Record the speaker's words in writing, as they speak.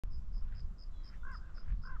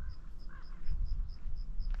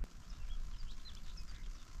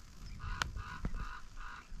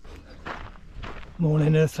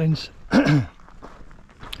Morning Earthlings.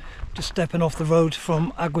 Just stepping off the road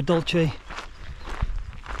from Agua Dulce.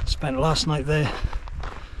 Spent last night there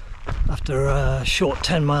after a short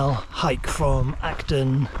 10-mile hike from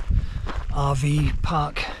Acton RV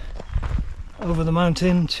Park over the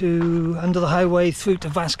mountain to under the highway through to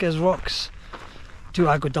Vasquez Rocks to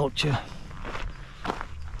Agua Dulce.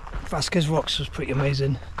 Vasquez Rocks was pretty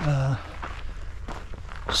amazing.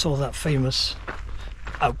 Saw that famous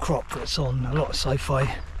outcrop that's on a lot of sci-fi,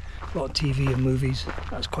 a lot of TV and movies.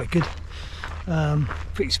 That's quite good.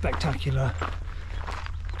 Pretty spectacular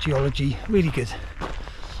geology, really good.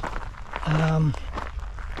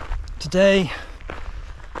 Today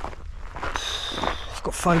I've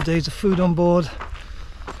got 5 days of food on board,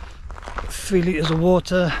 3 litres of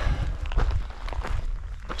water.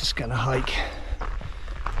 Just gonna hike.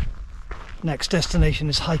 Next destination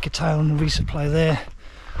is HikerTown, resupply there,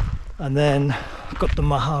 and then I've got the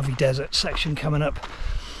Mojave Desert section coming up,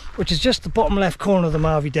 which is just the bottom left corner of the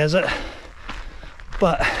Mojave Desert,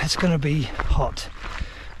 but it's going to be hot.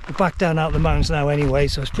 We're back down out the mountains now anyway,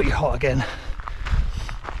 so it's pretty hot again.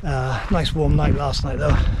 Nice warm night last night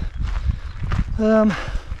though.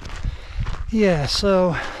 Yeah,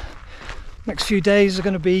 so next few days are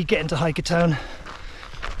going to be getting to HikerTown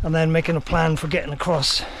and then making a plan for getting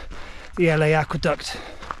across the LA Aqueduct.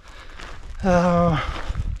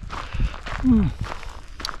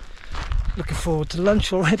 Looking forward to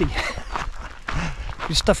lunch already.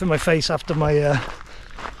 Been stuffing my face after my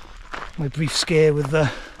my brief scare with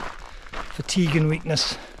fatigue and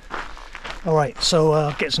weakness. Alright, so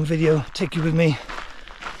I'll get some video, take you with me.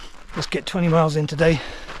 Let's get 20 miles in today.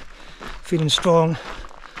 Feeling strong.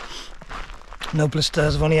 No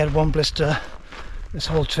blisters, I've only had 1 blister this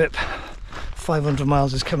whole trip. 500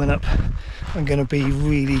 miles is coming up. I'm going to be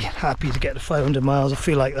really happy to get to 500 miles. I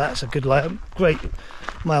feel like that's a good, great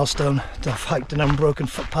milestone to have hiked an unbroken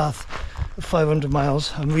footpath of 500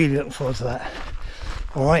 miles. I'm really looking forward to that.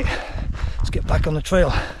 Alright, let's get back on the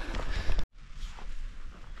trail.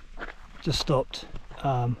 Just stopped.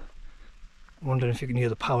 I'm wondering if you can hear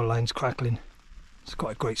the power lines crackling. It's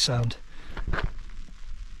quite a great sound.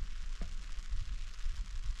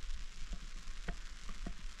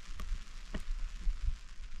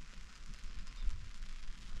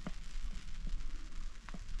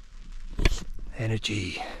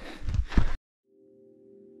 Energy.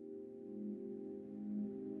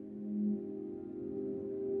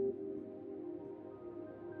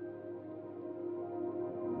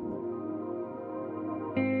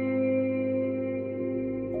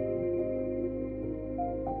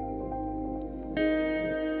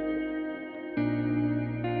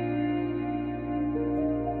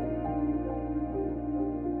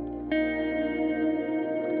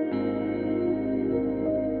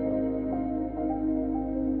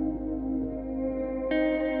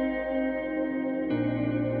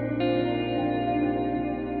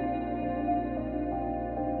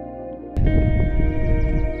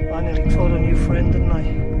 I nearly told a new friend, didn't I?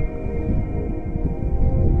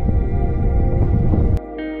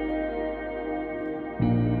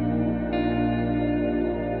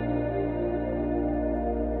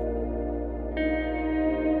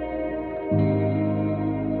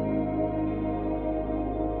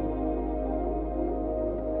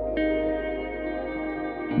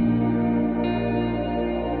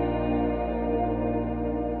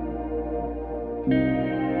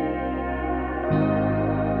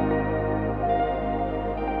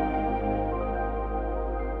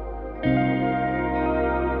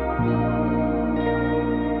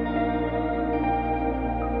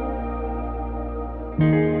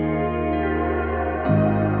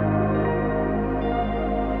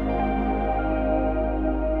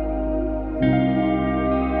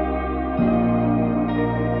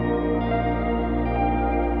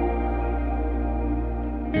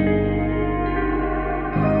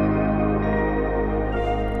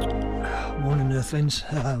 Earthlings.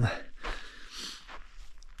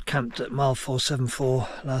 Camped at mile 474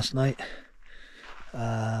 last night.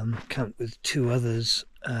 Camped with 2 others,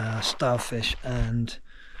 Starfish and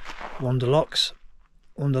Wanderlocks.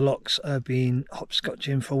 Wanderlocks have been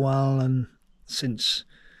hopscotching for a while, and since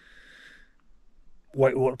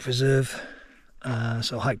Whitewater Preserve,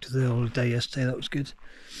 so I hiked with her all day yesterday. That was good.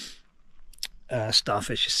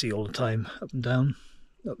 Starfish you see all the time up and down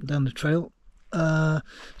the trail. So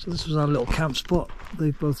this was our little camp spot.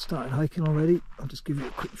 They've both started hiking already. I'll just give you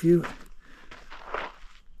a quick view.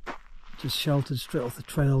 Just sheltered straight off the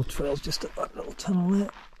trail. Trail's just at that little tunnel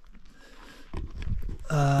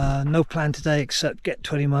there. No plan today except get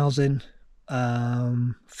 20 miles in.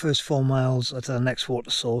 First 4 miles at our next water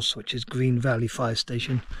source, which is Green Valley Fire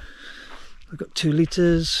Station. I've got 2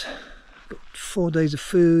 litres, got 4 days of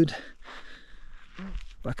food,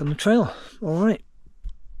 back on the trail. Alright.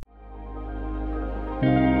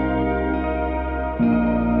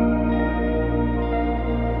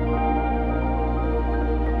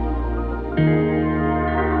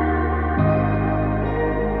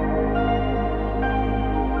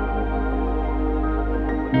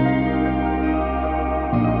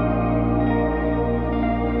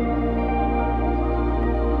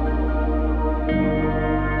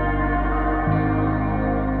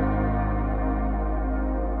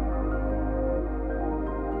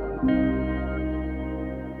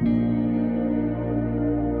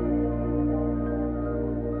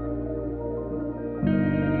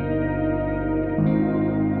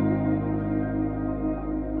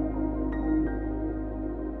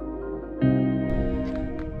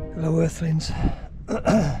 Hello Earthlings.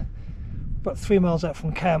 About 3 miles out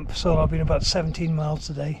from camp, so I've been about 17 miles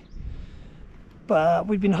today. But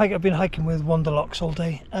I've been hiking with Wanderlocks all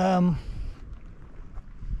day. I've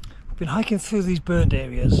been hiking through these burnt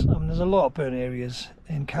areas. I mean, there's a lot of burnt areas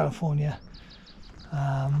in California,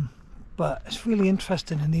 but it's really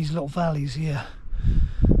interesting in these little valleys here.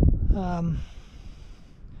 I'm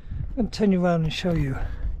going to turn you around and show you.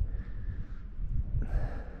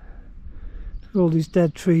 All these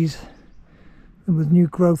dead trees and with new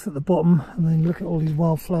growth at the bottom, and then look at all these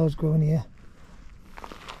wildflowers growing here.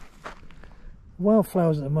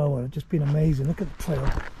 Wildflowers at the moment have just been amazing. Look at the trail,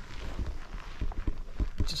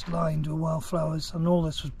 just lined with wildflowers, and all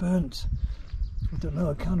this was burnt. I don't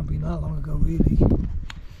know, it can't have been that long ago really.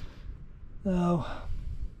 Now,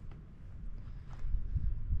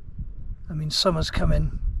 I mean, summer's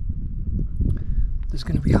coming. There's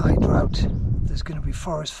going to be high drought. There's going to be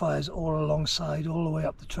forest fires all alongside, all the way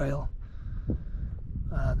up the trail.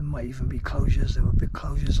 There might even be closures. There were big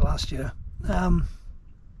closures last year. And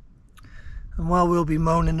while we'll be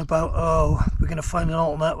moaning about, oh, we're going to find an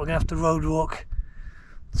alternate, we're going to have to road walk,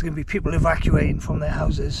 there's going to be people evacuating from their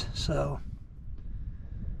houses. So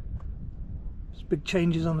there's big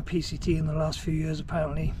changes on the PCT in the last few years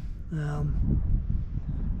apparently. Going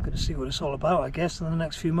to see what it's all about, I guess, in the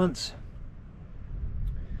next few months.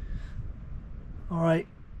 Alright,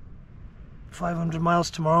 500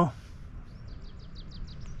 miles tomorrow.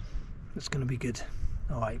 It's going to be good.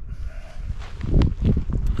 Alright.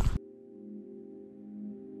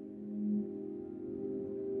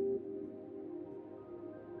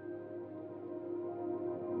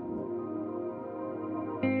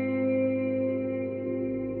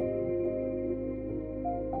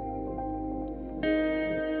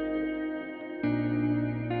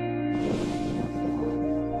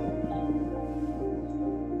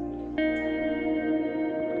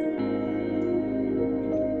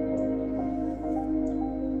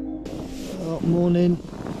 Morning,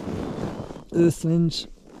 Earthlings.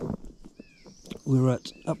 We're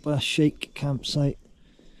at Upper Shake campsite,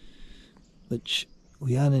 which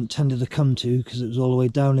we hadn't intended to come to because it was all the way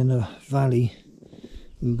down in a valley.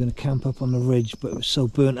 We were going to camp up on the ridge, but it was so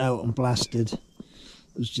burnt out and blasted. It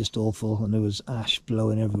was just awful, and there was ash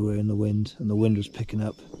blowing everywhere in the wind, and the wind was picking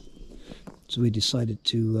up. So we decided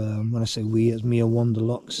to, when I say we, it's me and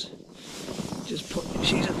Wanderlocks.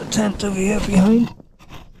 She's at the tent over here behind.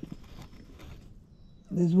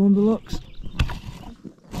 There's Wanderlocks.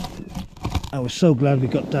 I was so glad we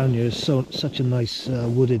got down here. It's such a nice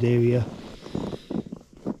wooded area.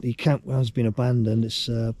 The campground's been abandoned. It's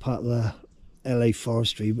part of the LA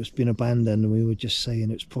forestry, but it's been abandoned, and we were just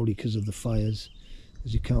saying it's probably because of the fires,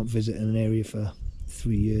 because you can't visit in an area for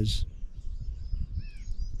 3 years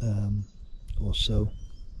or so.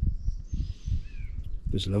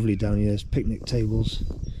 It's lovely down here. There's picnic tables,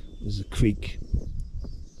 there's a creek,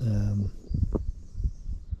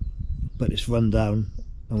 but it's run down,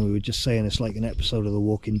 and we were just saying it's like an episode of The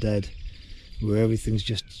Walking Dead where everything's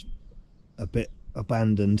just a bit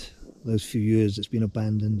abandoned. Those few years it's been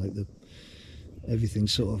abandoned, like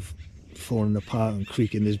everything's sort of falling apart and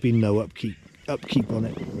creaking. There's been no upkeep on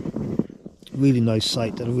it. Really nice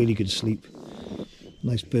sight. Had a really good sleep.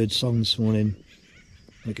 Nice bird song this morning.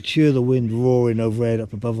 I could hear the wind roaring overhead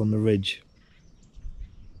up above on the ridge,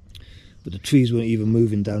 but the trees weren't even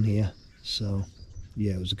moving down here. So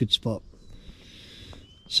yeah, it was a good spot.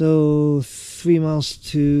 So 3 miles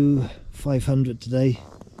to 500 today,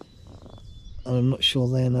 and I'm not sure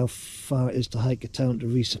then how far it is to HikerTown to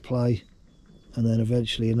resupply, and then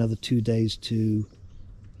eventually another 2 days to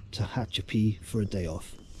Hatchapee for a day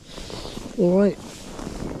off. Alright.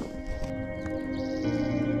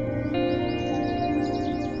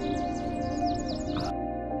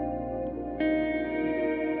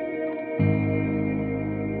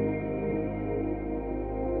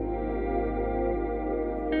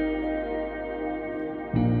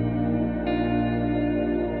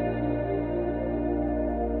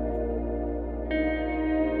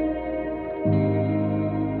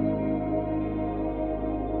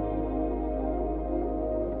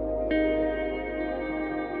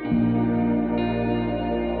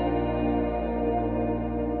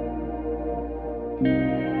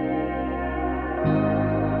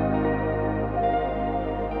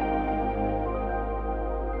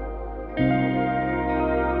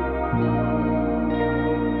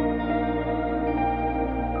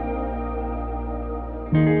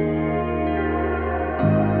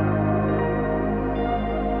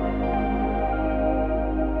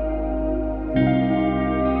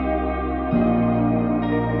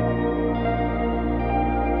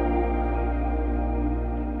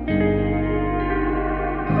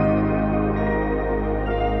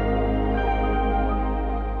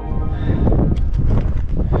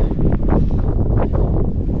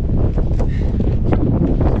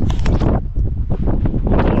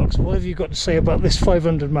 What have you got to say about this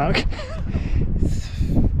 500 mark?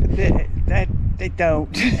 They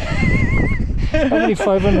don't. How many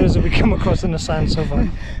 500s have we come across in the sand so far?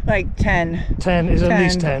 Like 10. 10 is 10. At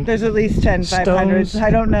least 10. There's at least 10 500s. Stones, I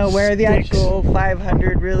don't know where the sticks, actual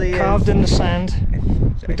 500 really carved is. in the sand.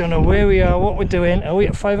 We don't know where we are, what we're doing. Are we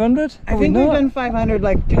at 500? I think we've done 500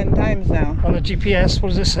 like 10 times now. On the GPS, what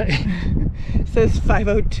does it say? It says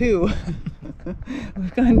 502.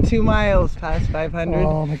 We've gone 2 miles past 500.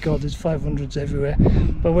 Oh my god, there's 500s everywhere.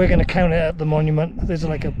 But we're going to count it at the monument. There's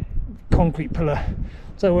like a concrete pillar.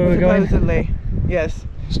 Is that where we're going? Supposedly, yes.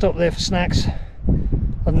 Stop there for snacks.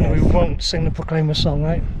 And Yes. we won't sing the Proclaimer song,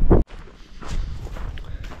 right?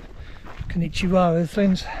 Konnichiwa,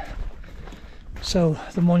 friends. So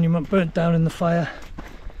the monument burnt down in the fire.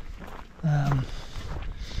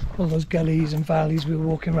 All those gullies and valleys we were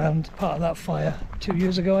walking around, part of that fire 2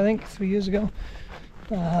 years ago, I think, 3 years ago.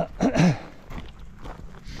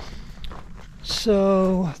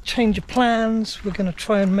 So change of plans. We're going to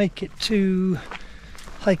try and make it to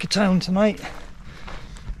HikerTown tonight,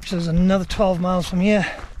 which is another 12 miles from here.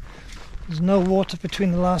 There's no water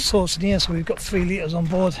between the last source and here, so we've got 3 litres on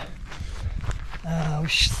board. We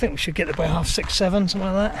think we should get there by 6:30, 7,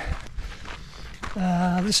 something like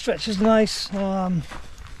that. This stretch is nice.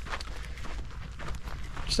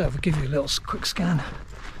 So I'll give you a little quick scan.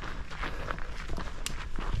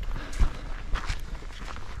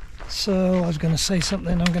 So I was going to say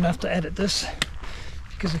something, I'm going to have to edit this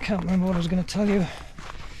because I can't remember what I was going to tell you.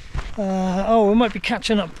 Oh, we might be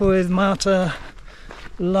catching up with Marta,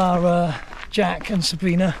 Lara, Jack and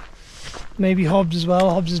Sabrina. Maybe Hobbs as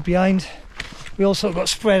well. Hobbs is behind. We also got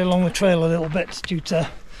spread along the trail a little bit due to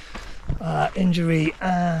injury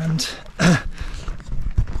and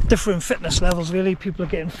different fitness levels really. People are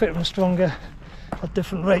getting fitter and stronger at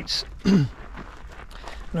different rates. And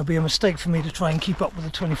it'll be a mistake for me to try and keep up with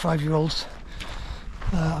the 25-year-olds.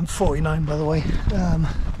 I'm 49 by the way.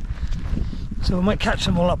 So we might catch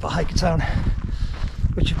them all up at HikerTown,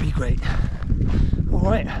 which would be great.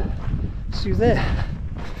 Alright, see you there.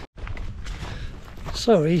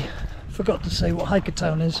 Sorry, forgot to say what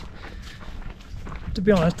HikerTown is. To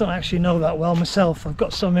be honest, I don't actually know that well myself. I've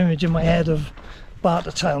got some image in my head of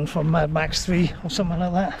Bartertown from Mad Max 3 or something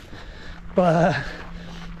like that. But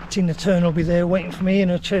Tina Turner will be there waiting for me in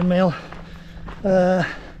her chainmail.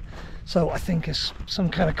 So I think it's some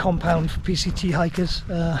kind of compound for PCT hikers.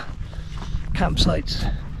 Campsites,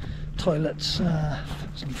 toilets,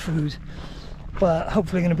 some food. But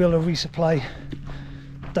hopefully going to be able to resupply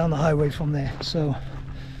down the highway from there. So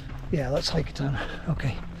yeah, that's HikerTown.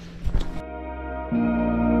 Okay.